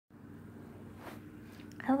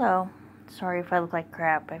Hello. Sorry if I look like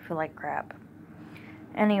crap. I feel like crap.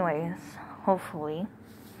 Anyways, hopefully,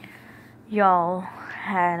 y'all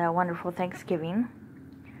had a wonderful Thanksgiving.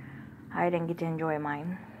 I didn't get to enjoy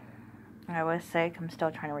mine. I was sick. I'm still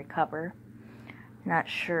trying to recover. Not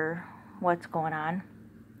sure what's going on.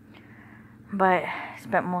 But I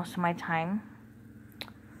spent most of my time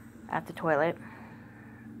at the toilet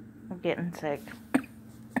getting sick.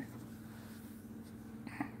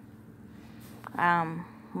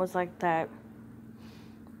 Was like that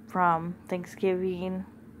from Thanksgiving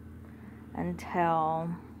until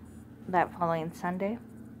that following Sunday.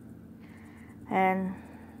 And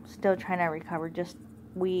still trying to recover, just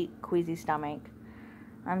weak, queasy stomach.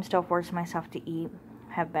 I'm still forcing myself to eat,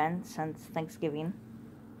 have been since Thanksgiving.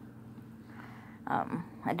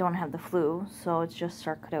 I don't have the flu, so it's just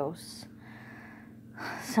sarcoidosis.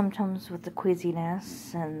 Symptoms with the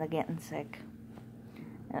queasiness and the getting sick.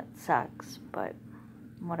 It sucks, but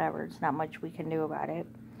whatever. It's not much we can do about it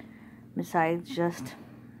besides just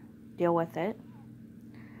deal with it.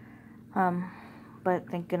 But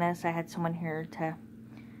thank goodness I had someone here to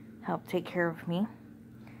help take care of me.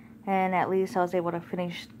 And at least I was able to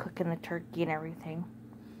finish cooking the turkey and everything.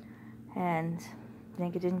 And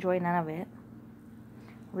didn't get to enjoy none of it.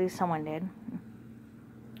 At least someone did.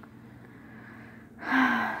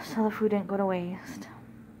 So the food didn't go to waste.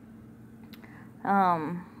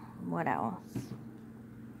 What else?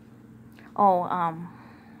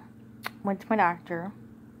 Went to my doctor,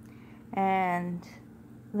 and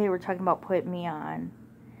they were talking about putting me on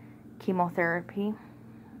chemotherapy.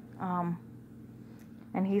 And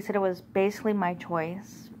he said it was basically my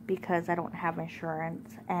choice because I don't have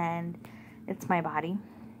insurance and it's my body.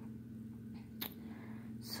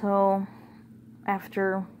 So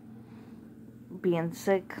after being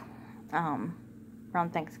sick around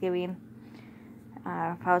Thanksgiving,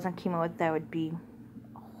 if I was on chemo, that would be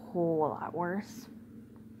a whole lot worse.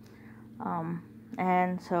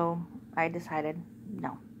 And so I decided,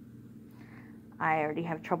 no. I already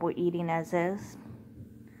have trouble eating as is.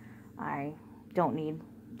 I don't need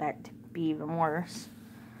that to be even worse,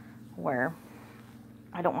 where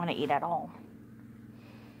I don't want to eat at all.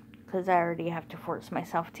 Because I already have to force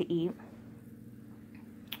myself to eat.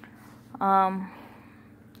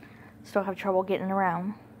 Still have trouble getting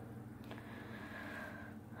around.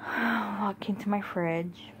 Walking to my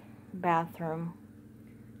fridge, bathroom,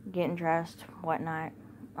 getting dressed, whatnot.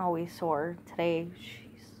 Always sore. Today,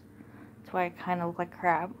 that's why I kind of look like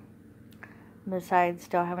crap. Besides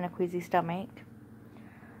still having a queasy stomach.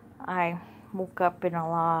 I woke up in a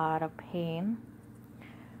lot of pain.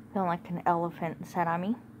 Feeling like an elephant sat on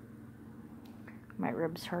me. My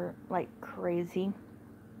ribs hurt like crazy.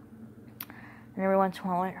 And every once in a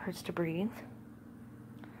while it hurts to breathe.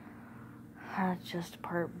 That's just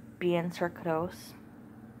part being sarcoidosis.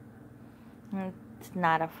 It's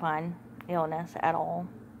not a fun illness at all.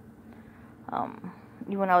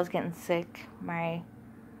 Even when I was getting sick, my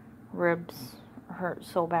ribs hurt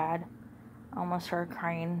so bad. I almost started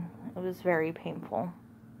crying. It was very painful.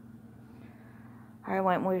 I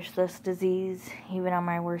wouldn't wish this disease even on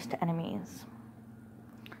my worst enemies.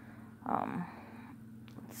 It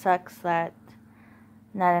sucks that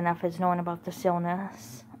not enough is known about this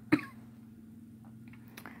illness.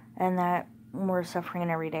 And that we're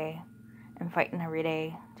suffering every day and fighting every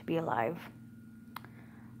day to be alive.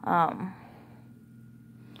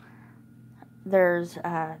 There's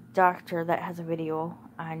a doctor that has a video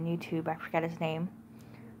on YouTube, I forgot his name,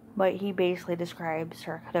 but he basically describes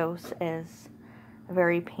sarcoidosis as a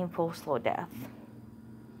very painful, slow death.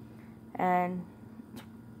 And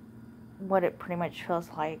what it pretty much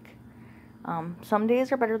feels like. Some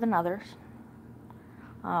days are better than others,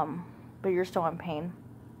 but you're still in pain.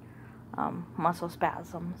 Muscle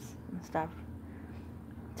spasms and stuff.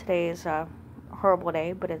 Today is a horrible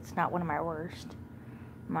day, but it's not one of my worst.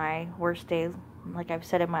 My worst day, like I've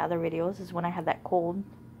said in my other videos, is when I had that cold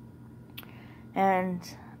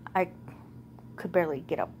and I could barely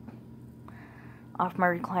get up off my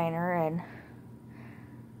recliner, and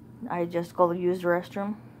I just go use the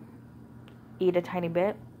restroom, eat a tiny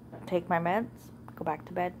bit, take my meds, go back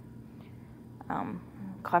to bed.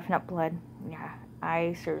 Coughing up blood. Yeah,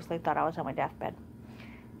 I seriously thought I was on my deathbed.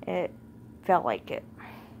 It felt like it.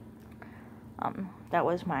 That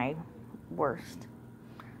was my worst.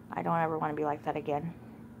 I don't ever want to be like that again.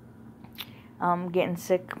 Getting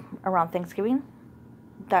sick around Thanksgiving,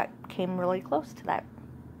 that came really close to that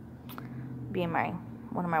being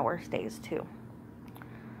one of my worst days too.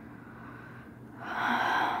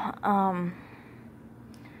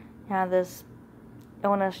 Yeah, this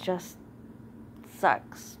illness just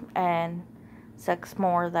sucks, and sucks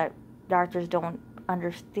more that doctors don't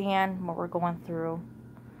understand what we're going through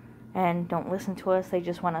and don't listen to us. They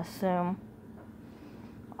just want to assume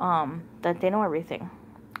that they know everything,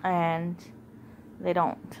 and they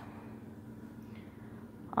don't.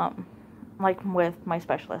 Like with my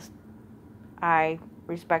specialist, I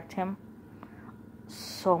respect him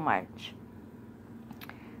so much,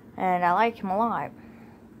 and I like him a lot,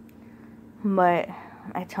 but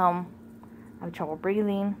I tell him I have trouble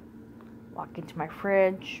breathing, walk into my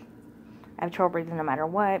fridge. I have trouble breathing no matter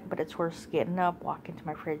what, but it's worse getting up, walk into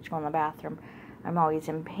my fridge, go in the bathroom. I'm always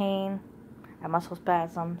in pain. I have muscle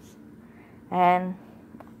spasms. And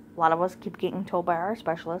a lot of us keep getting told by our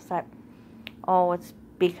specialists that, oh, it's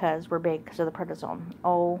because we're big because of the prednisone.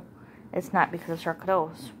 Oh, it's not because of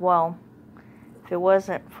sarcoidosis. Well, if it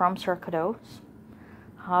wasn't from sarcoidosis,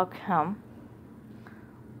 how come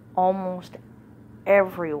almost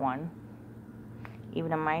everyone,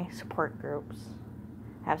 even in my support groups,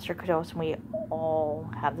 have sarcoidosis, and we all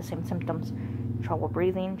have the same symptoms: trouble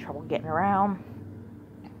breathing, trouble getting around,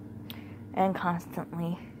 and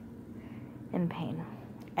constantly in pain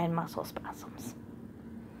and muscle spasms.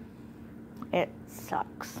 It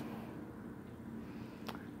sucks.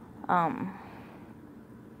 I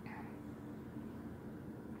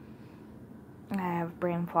have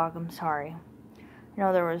brain fog, I'm sorry. I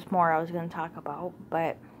know there was more I was going to talk about,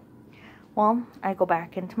 but, well, I go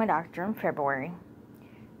back into my doctor in February,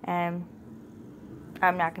 and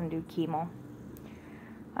I'm not going to do chemo.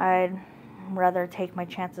 I'd rather take my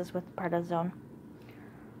chances with prednisone.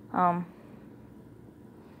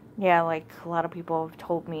 Yeah, like a lot of people have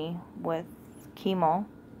told me with chemo,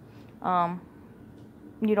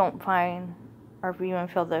 you don't find or even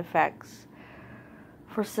feel the effects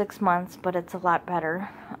for 6 months, but it's a lot better.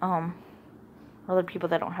 Other people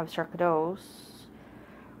that don't have sarcoidosis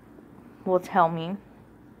will tell me,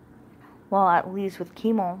 well, at least with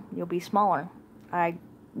chemo, you'll be smaller. I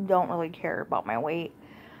don't really care about my weight.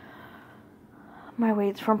 My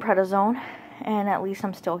weight's from prednisone, and at least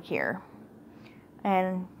I'm still here.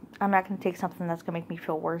 And I'm not going to take something that's going to make me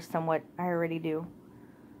feel worse than what I already do.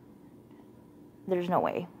 There's no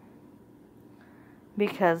way.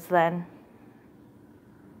 Because then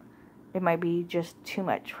it might be just too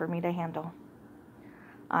much for me to handle.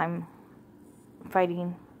 I'm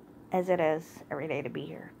fighting as it is every day to be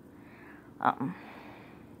here. I'm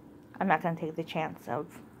not going to take the chance of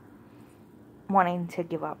wanting to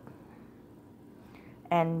give up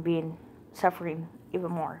and being suffering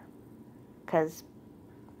even more, because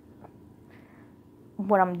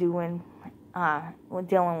what I'm doing,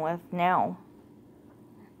 dealing with now,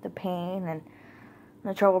 the pain and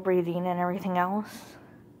the trouble breathing and everything else,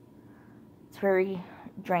 it's very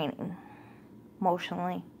draining,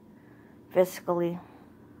 emotionally, physically,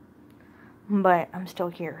 but I'm still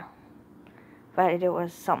here. But it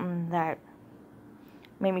was something that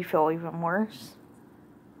made me feel even worse.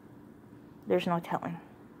 There's no telling.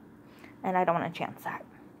 And I don't want to chance that.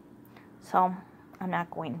 So, I'm not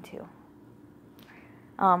going to.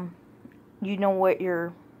 You know what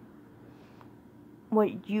you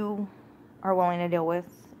are willing to deal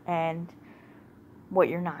with and what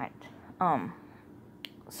you're not.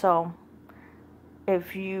 So,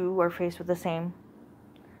 if you are faced with the same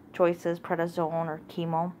choices, prednisone or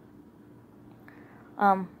chemo,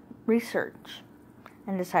 research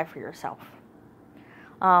and decide for yourself.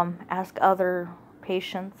 Ask other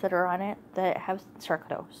patients that are on it that have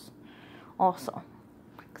sarcoidosis also,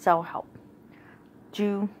 because that will help.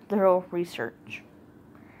 Do thorough research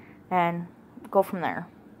and go from there.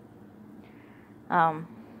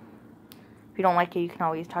 If you don't like it, you can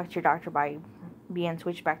always talk to your doctor by being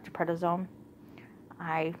switched back to prednisone.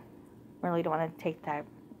 I really don't want to take that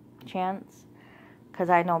chance because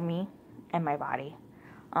I know me and my body.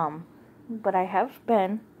 But I have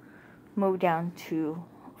been moved down to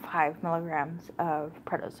 5 milligrams of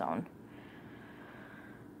prednisone.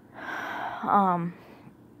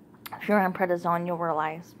 If you're on prednisone, you'll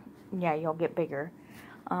realize, yeah, you'll get bigger.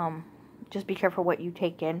 Just be careful what you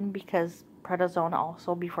take in, because prednisone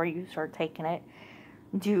also, before you start taking it,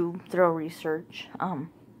 do thorough research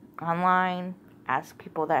online. Ask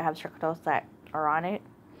people that have sarcoidosis that are on it.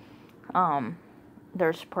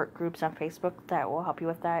 There's support groups on Facebook that will help you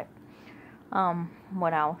with that.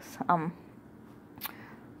 What else?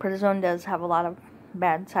 Prednisone does have a lot of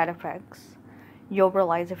bad side effects. You'll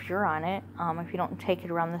realize if you're on it, if you don't take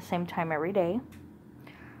it around the same time every day,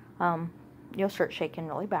 you'll start shaking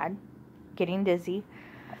really bad, getting dizzy,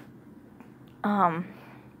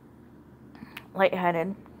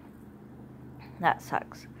 lightheaded. That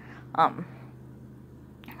sucks.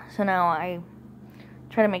 So now I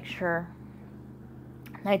try to make sure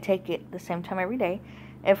I take it the same time every day,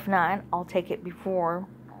 If not, I'll take it before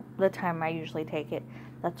the time I usually take it.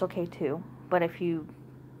 That's okay too. But if you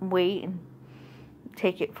wait and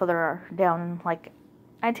take it further down, like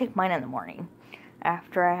I take mine in the morning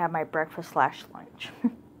after I have my breakfast / lunch.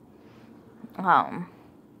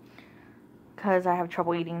 Because I have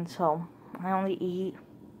trouble eating, so I only eat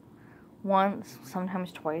once,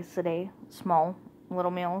 sometimes twice a day, small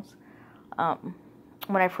little meals.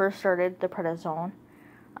 When I first started the prednisone,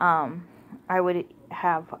 I would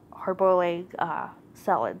have hard-boiled egg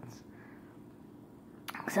salads.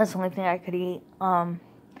 Because that's the only thing I could eat.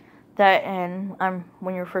 That and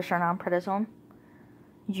when you're first starting on prednisone,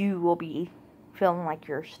 you will be feeling like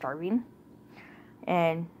you're starving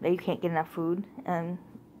and that you can't get enough food, and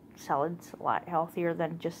salad's a lot healthier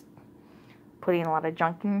than just putting a lot of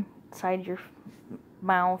junk inside your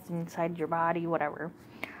mouth, inside your body, whatever.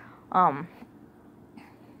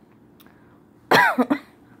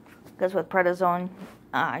 Because with prednisone,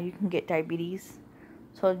 you can get diabetes,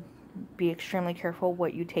 so be extremely careful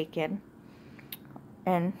what you take in,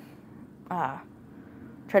 and try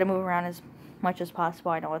to move around as much as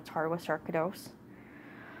possible. I know it's hard with sarcoidosis,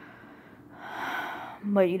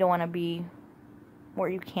 but you don't want to be where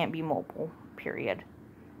you can't be mobile, period.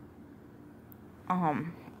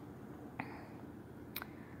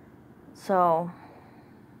 So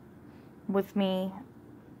with me,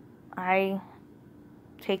 I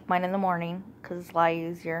take mine in the morning because it's a lot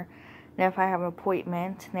easier. And if I have an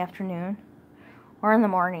appointment in the afternoon or in the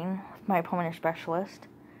morning with my pulmonary specialist,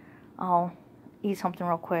 I'll eat something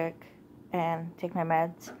real quick and take my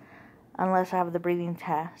meds. Unless I have the breathing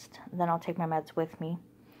test, then I'll take my meds with me.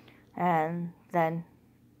 And then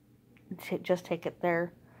just take it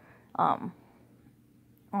there.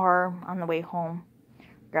 Or on the way home,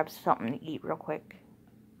 grab something to eat real quick.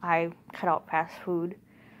 I cut out fast food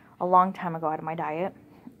a long time ago out of my diet.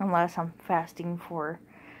 Unless I'm fasting for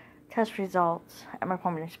test results at my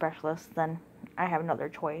pulmonary specialist, then I have another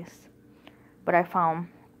choice. But I found,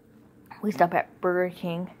 at least up at Burger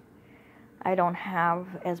King, I don't have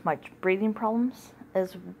as much breathing problems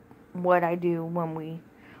as what I do when we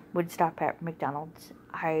would stop at McDonald's.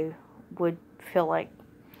 I would feel like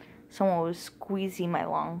someone was squeezing my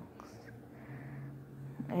lungs.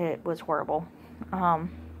 It was horrible.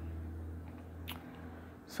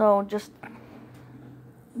 So just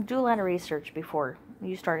do a lot of research before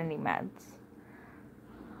you start any meds.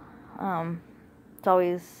 It's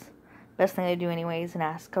always the best thing to do anyways, and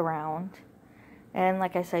ask around. And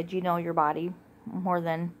like I said, you know your body more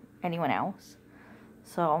than anyone else.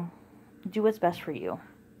 So do what's best for you.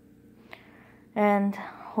 And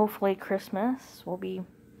hopefully Christmas will be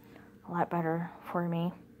a lot better for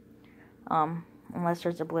me. Unless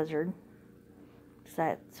there's a blizzard. Because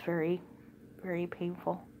that's very, very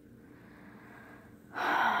painful.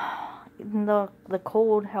 The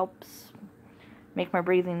cold helps make my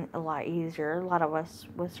breathing a lot easier. A lot of us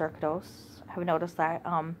with sarcoidosis have noticed that.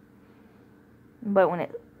 But when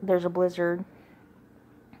there's a blizzard,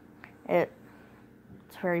 it's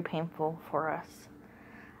very painful for us.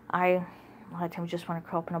 A lot of times just want to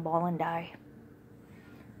curl up in a ball and die.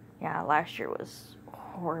 Yeah, last year was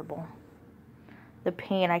horrible. The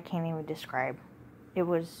pain I can't even describe. It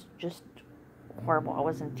was just horrible. I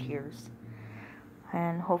was in tears.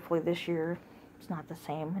 And hopefully this year it's not the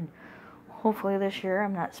same. And hopefully this year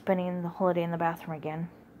I'm not spending the holiday in the bathroom again.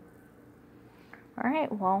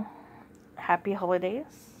 Alright, well, happy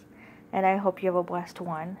holidays. And I hope you have a blessed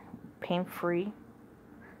one. Pain-free.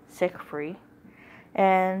 Sick-free.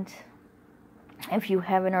 And if you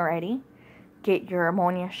haven't already, get your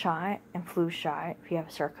ammonia shot and flu shot if you have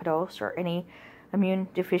sarcoidosis or any immune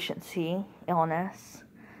deficiency illness.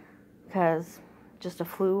 Because just a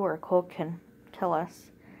flu or a cold can kill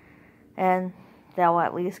us, and that will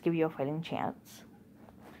at least give you a fighting chance.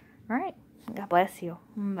 Alright, God bless you.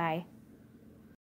 Bye.